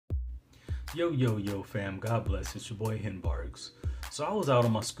Yo, fam, God bless. It's your boy Henbarks. So I was out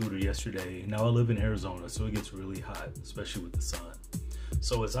on my scooter yesterday. Now I live in Arizona, so it gets really hot, especially with the sun.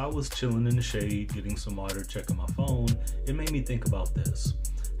 So as I was chilling in the shade, getting some water, checking my phone, it made me think about this.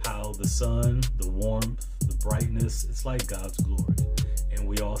 How the sun, the warmth, the brightness, it's like God's glory. And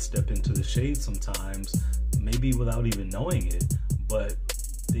we all step into the shade sometimes, maybe without even knowing it, but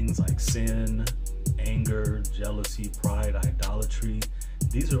things like sin, anger, jealousy, pride, idolatry,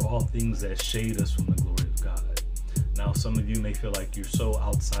 these are all things that shade us from the glory of God. Now, some of you may feel like you're so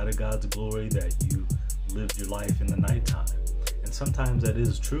outside of God's glory that you lived your life in the nighttime. And sometimes that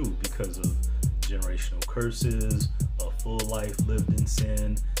is true because of generational curses, a full life lived in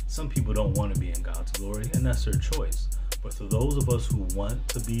sin. Some people don't want to be in God's glory, and that's their choice. But for those of us who want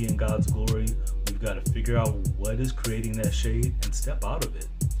to be in God's glory, we've got to figure out what is creating that shade and step out of it.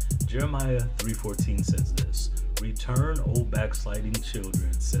 Jeremiah 3:14 says this, "Return, O backsliding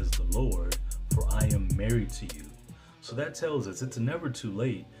children, says the Lord, for I am married to you." So that tells us it's never too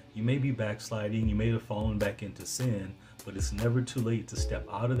late. You may be backsliding, you may have fallen back into sin, but it's never too late to step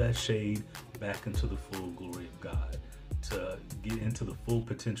out of that shade back into the full glory of God, to get into the full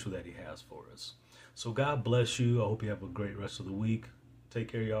potential that He has for us. So God bless you. I hope you have a great rest of the week.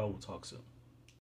 Take care, y'all. We'll talk soon.